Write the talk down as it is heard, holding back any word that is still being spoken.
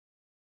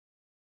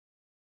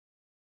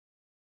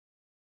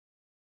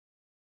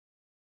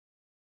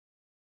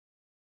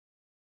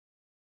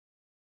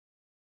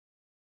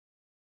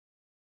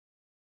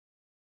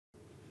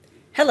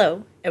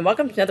Hello, and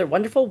welcome to another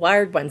wonderful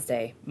Wired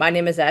Wednesday. My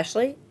name is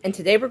Ashley, and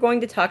today we're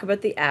going to talk about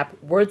the app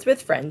Words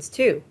with Friends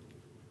 2.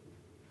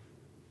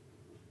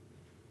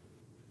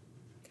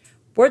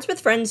 Words with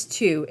Friends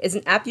 2 is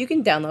an app you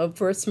can download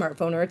for a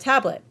smartphone or a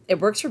tablet. It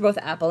works for both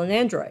Apple and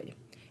Android.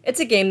 It's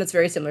a game that's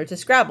very similar to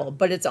Scrabble,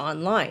 but it's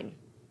online.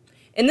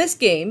 In this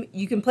game,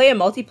 you can play a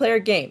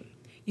multiplayer game.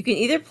 You can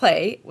either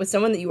play with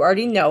someone that you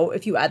already know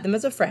if you add them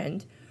as a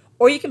friend,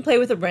 or you can play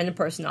with a random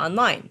person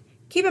online.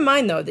 Keep in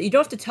mind, though, that you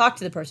don't have to talk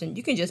to the person,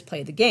 you can just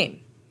play the game.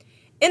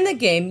 In the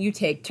game, you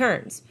take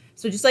turns.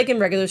 So just like in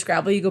regular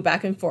Scrabble, you go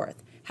back and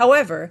forth.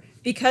 However,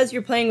 because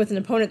you're playing with an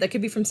opponent that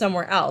could be from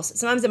somewhere else,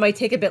 sometimes it might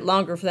take a bit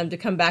longer for them to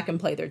come back and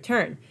play their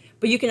turn.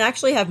 But you can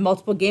actually have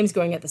multiple games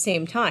going at the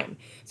same time.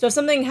 So if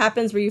something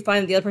happens where you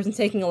find that the other person's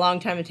taking a long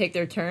time to take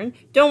their turn,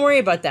 don't worry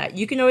about that.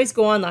 You can always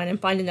go online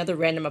and find another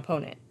random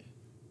opponent.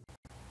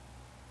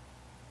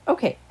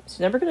 Okay,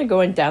 so now we're going to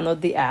go and download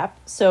the app.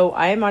 So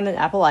I am on an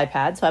Apple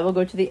iPad, so I will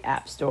go to the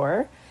App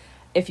Store.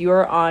 If you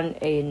are on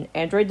an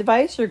Android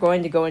device, you're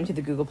going to go into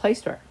the Google Play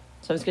Store.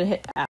 So I'm just going to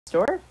hit App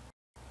Store.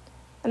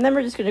 And then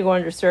we're just going to go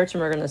under search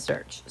and we're going to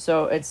search.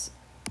 So it's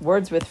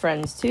Words with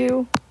Friends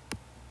 2.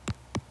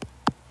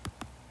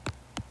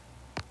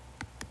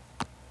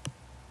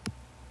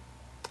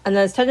 And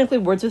then it's technically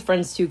Words with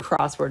Friends 2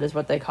 crossword is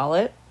what they call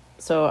it.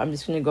 So I'm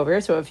just going to go over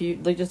here. So if you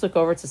just look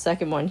over, it's the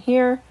second one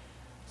here.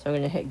 So I'm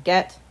going to hit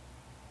Get.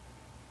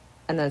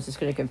 And then it's just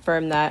going to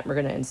confirm that. We're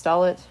going to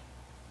install it.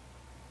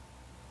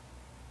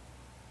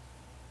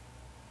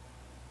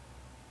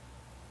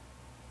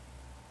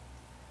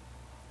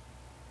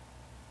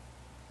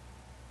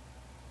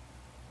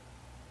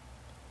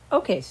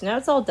 Okay, so now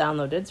it's all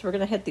downloaded. So we're going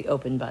to hit the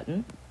Open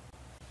button.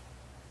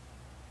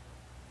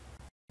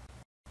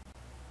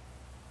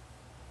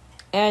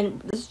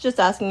 And this is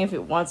just asking if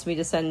it wants me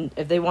to send,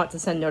 if they want to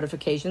send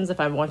notifications, if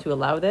I want to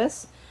allow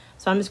this.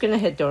 So I'm just going to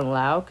hit Don't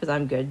Allow because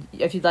I'm good.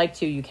 If you'd like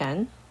to, you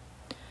can.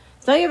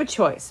 So now you have a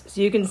choice. So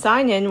you can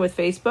sign in with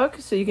Facebook.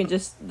 So you can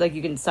just,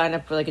 you can sign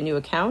up for a new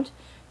account.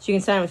 So you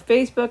can sign in with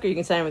Facebook, or you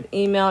can sign in with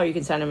email, or you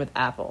can sign in with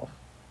Apple.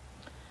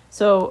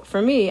 So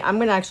for me, I'm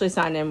going to actually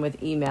sign in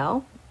with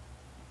email.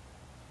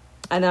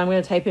 And then I'm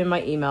going to type in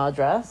my email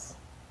address.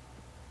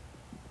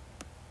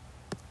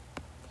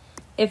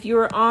 If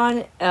you're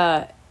on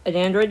an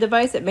Android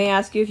device, it may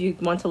ask you if you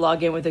want to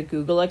log in with a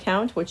Google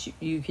account, which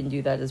you can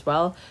do that as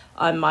well.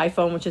 On my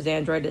phone, which is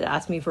Android, it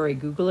asked me for a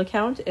Google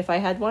account if I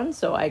had one.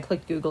 So I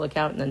clicked Google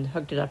account and then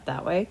hooked it up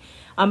that way.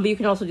 But you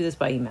can also do this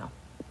by email.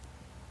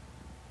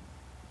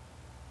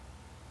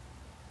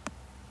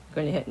 I'm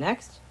going to hit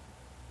next.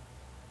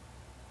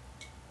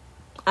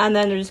 And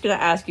then they're just going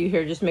to ask you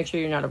here, just make sure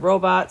you're not a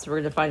robot. So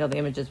we're going to find all the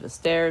images with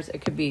stairs.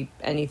 It could be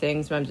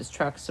anything. Sometimes it's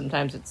trucks.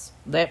 Sometimes it's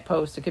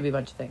lampposts. It could be a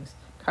bunch of things.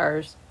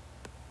 Cars.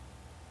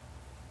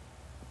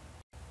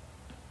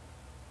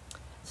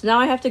 So now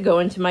I have to go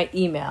into my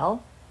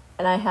email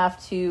and I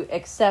have to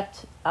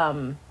accept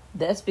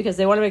this because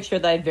they want to make sure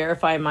that I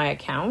verify my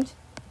account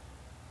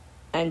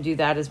and do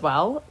that as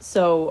well.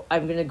 So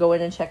I'm going to go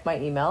in and check my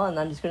email and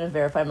I'm just going to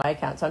verify my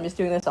account. So I'm just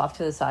doing this off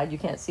to the side. You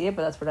can't see it,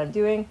 but that's what I'm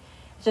doing.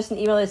 It's just an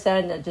email I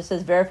send. It just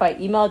says verify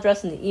email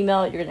address in the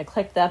email. You're going to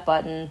click that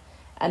button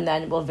and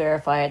then it will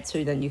verify it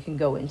so then you can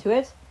go into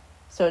it.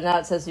 So now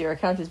it says your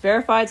account is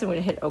verified. So I'm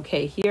going to hit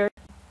OK here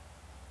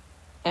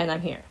and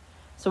I'm here.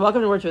 So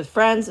welcome to Words with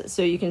Friends.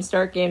 So you can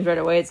start games right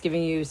away. It's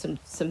giving you some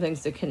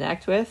things to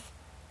connect with.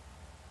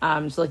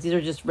 So these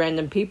are just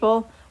random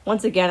people.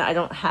 Once again, I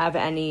don't have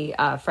any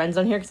friends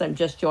on here because I'm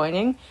just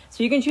joining.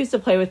 So you can choose to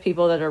play with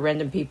people that are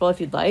random people if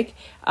you'd like.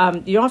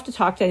 You don't have to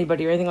talk to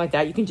anybody or anything like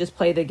that. You can just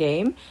play the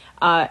game.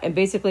 And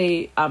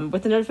basically,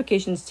 with the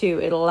notifications too,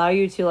 it'll allow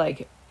you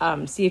to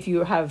see if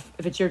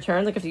it's your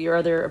turn. If your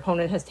other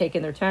opponent has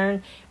taken their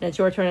turn and it's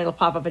your turn, it'll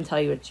pop up and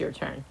tell you it's your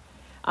turn.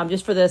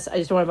 Just for this, I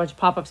just don't want a bunch of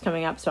pop-ups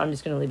coming up, so I'm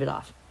just going to leave it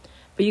off.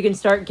 But you can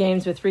start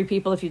games with 3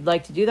 people if you'd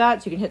like to do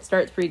that. So you can hit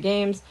start 3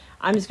 games.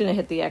 I'm just going to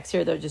hit the X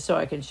here, though, just so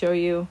I can show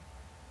you.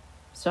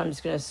 So I'm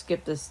just going to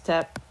skip this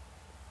step.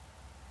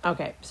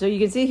 Okay, so you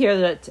can see here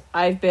that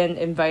I've been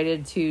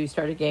invited to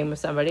start a game with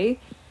somebody.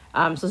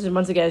 So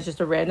once again, it's just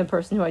a random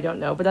person who I don't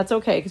know, but that's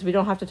okay because we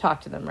don't have to talk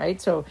to them, right?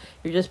 So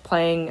you're just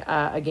playing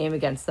a game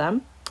against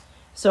them.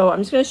 So I'm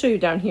just going to show you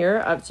down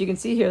here. So you can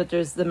see here that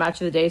there's the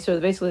match of the day. So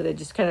basically, they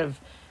just kind of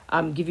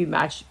give you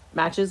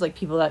matches,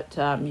 people that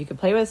you can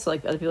play with, so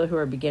other people who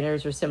are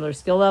beginners or similar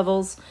skill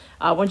levels.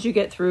 Once you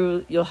get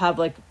through, you'll have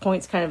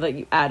points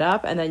you add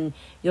up, and then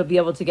you'll be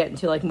able to get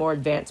into more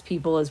advanced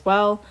people as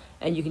well,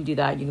 and you can do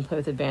that. You can play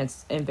with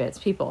advanced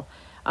people.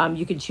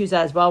 You can choose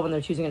that as well when they're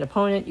choosing an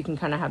opponent. You can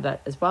kind of have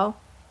that as well.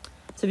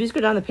 So if you just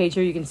go down the page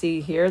here, you can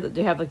see here that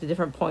they have the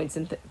different points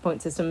and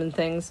point system and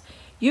things.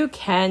 You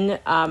can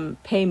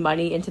pay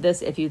money into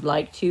this if you'd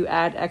like to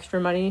add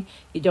extra money.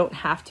 You don't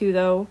have to,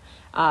 though.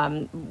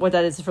 What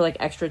that is for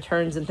extra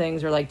turns and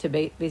things, or to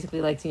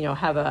basically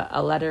have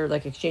a letter,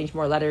 exchange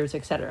more letters,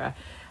 etc.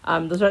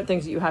 Those aren't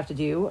things that you have to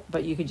do,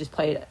 but you can just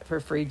play it for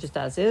free just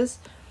as is.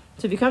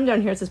 So if you come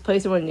down here, it says play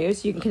someone new.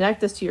 So you can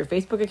connect this to your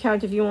Facebook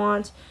account if you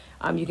want,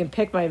 You can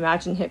pick my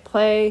match and hit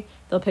play.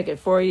 They'll pick it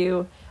for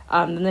you.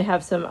 Then they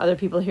have some other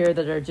people here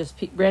that are just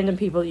random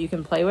people that you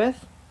can play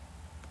with.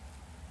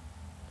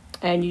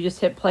 And you just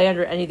hit play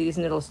under any of these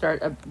and it'll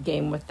start a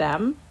game with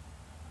them.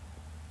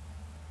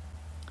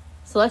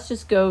 So let's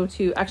just go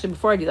to, actually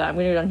before I do that, I'm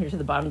going to go down here to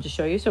the bottom and just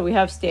show you. So we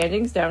have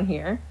standings down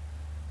here.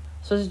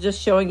 So this is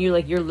just showing you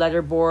like your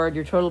letter board,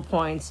 your total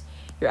points,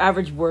 your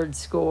average word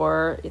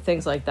score,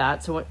 things like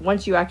that. So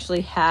once you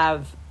actually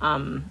have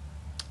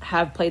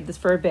played this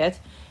for a bit,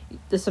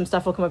 there's some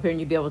stuff will come up here and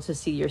you'll be able to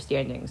see your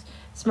standings.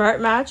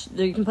 Smart Match,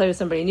 you can play with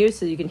somebody new,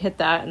 so you can hit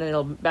that and then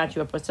it'll match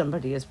you up with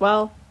somebody as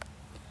well.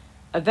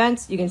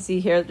 Events, you can see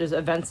here there's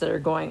events that are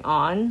going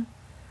on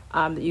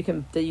that you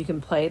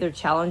can play. They're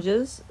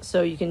challenges,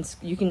 so you can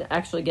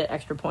actually get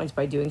extra points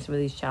by doing some of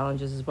these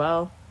challenges as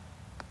well.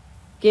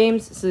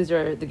 Games, so these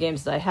are the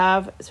games that I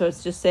have. So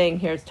it's just saying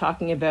here, it's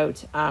talking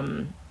about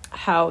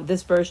how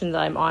this version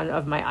that I'm on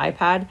of my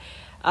iPad,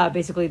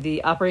 basically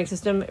the operating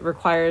system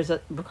requires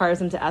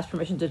them to ask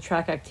permission to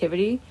track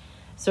activity.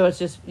 So it's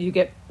just you're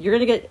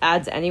gonna get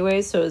ads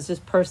anyways, so it's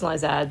just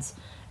personalized ads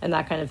and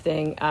that kind of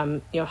thing.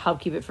 Help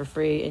keep it for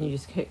free, and you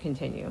just hit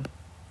continue.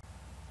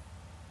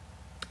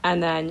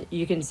 And then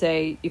you can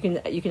say you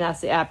can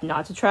ask the app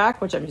not to track,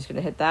 which I'm just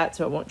gonna hit that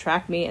so it won't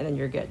track me, and then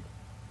you're good.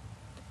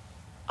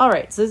 All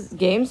right, so this is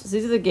games. So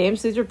these are the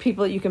games. These are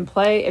people that you can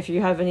play. If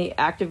you have any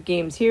active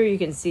games here, you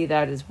can see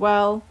that as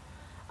well.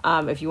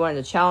 If you wanted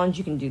a challenge,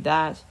 you can do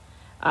that.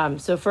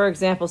 So for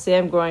example, say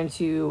I'm going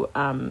to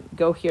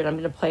go here and I'm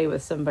going to play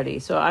with somebody.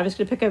 So I'm just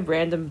going to pick a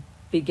random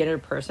beginner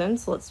person.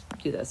 So let's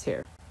do this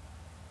here.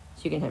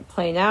 So you can hit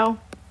play now.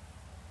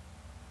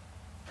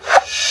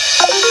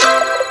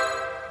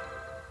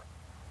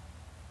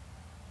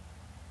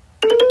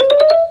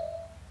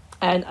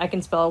 And I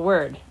can spell a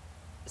word.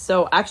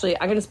 So actually,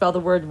 I'm going to spell the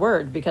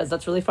word because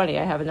that's really funny.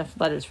 I have enough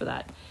letters for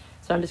that.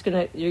 So I'm just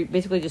going to, you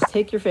basically just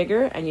take your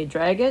finger and you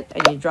drag it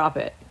and you drop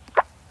it.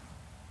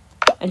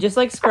 And just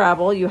like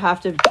Scrabble, you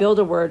have to build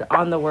a word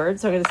on the word.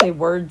 So I'm going to say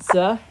words,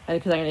 because I'm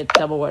going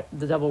to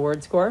the double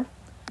word score. And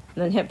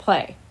then hit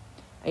play.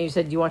 And you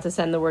said, do you want to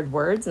send the word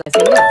words? And I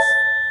say yes.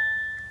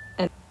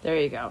 And there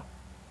you go.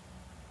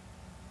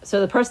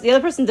 So the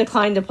other person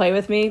declined to play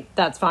with me.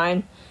 That's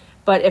fine.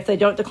 But if they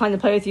don't decline to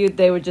play with you,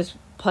 they would just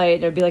play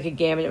it. It would be like a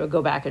game and it would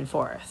go back and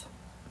forth.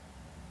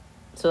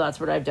 So that's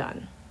what I've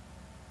done.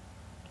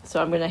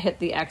 So I'm going to hit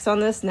the X on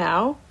this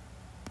now.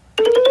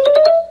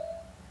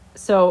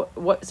 So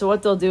what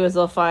they'll do is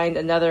they'll find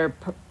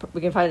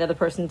we can find another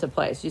person to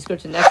play. So you just go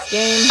to next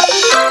game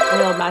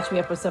and it'll match me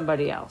up with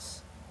somebody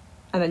else.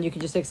 And then you can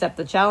just accept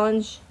the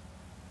challenge.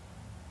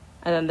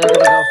 And then they're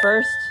going to go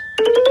first.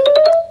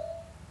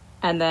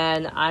 And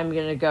then I'm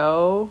going to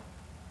go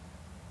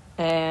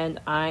and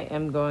I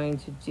am going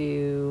to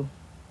do,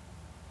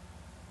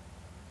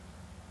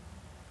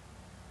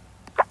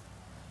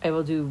 I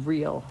will do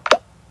real.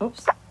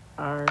 Oops.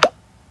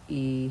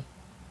 R-E-A.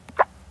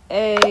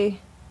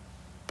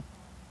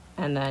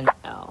 And then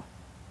L.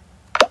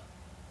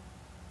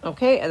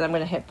 Okay, and I'm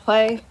going to hit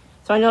play.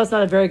 So I know it's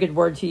not a very good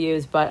word to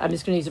use, but I'm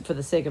just going to use it for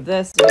the sake of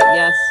this. So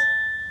yes.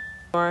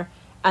 More.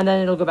 And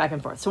then it'll go back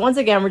and forth. So once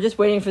again, we're just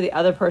waiting for the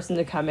other person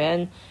to come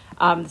in.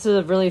 This is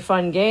a really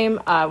fun game.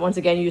 Once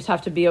again, you just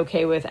have to be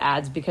okay with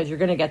ads because you're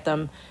going to get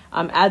them.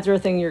 Ads are a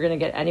thing you're going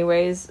to get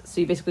anyways.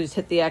 So you basically just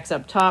hit the X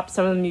up top.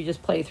 Some of them you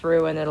just play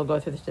through and it'll go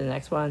through to the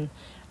next one.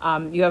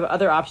 You have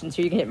other options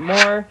here. You can hit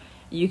more.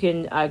 You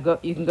can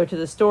go to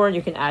the store and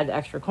you can add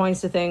extra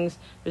coins to things.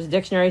 There's a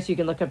dictionary, so you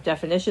can look up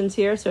definitions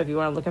here. So if you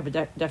want to look up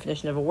a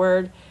definition of a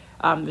word,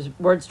 there's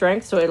word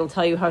strength, so it'll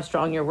tell you how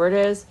strong your word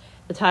is.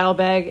 The tile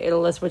bag,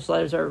 it'll list which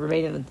letters are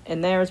remaining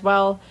in there as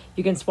well.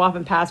 You can swap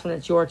and pass when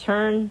it's your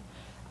turn,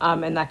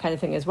 and that kind of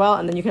thing as well.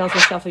 And then you can also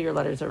shuffle your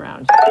letters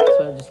around.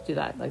 So just do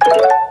that like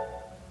that.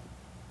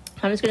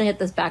 I'm just going to hit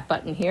this back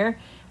button here.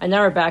 And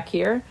now we're back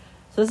here.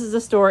 So this is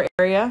the store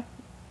area.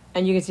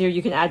 And you can see here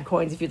you can add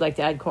coins if you'd like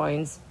to add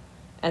coins.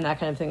 And that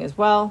kind of thing as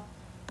well.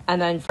 And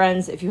then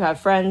friends, if you have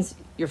friends,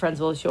 your friends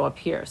will show up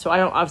here. So I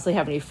don't obviously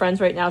have any friends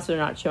right now, so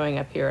they're not showing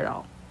up here at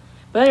all.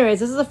 But anyways,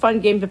 this is a fun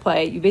game to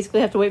play. You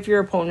basically have to wait for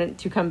your opponent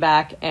to come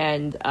back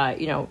and,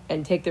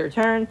 and take their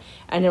turn.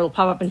 And it'll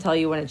pop up and tell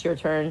you when it's your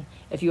turn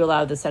if you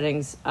allow the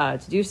settings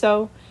to do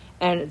so.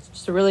 And it's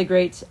just a really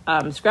great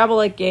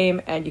Scrabble-like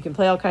game, and you can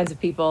play all kinds of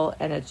people,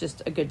 and it's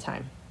just a good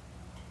time.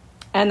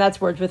 And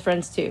that's Words with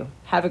Friends too.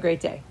 Have a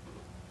great day.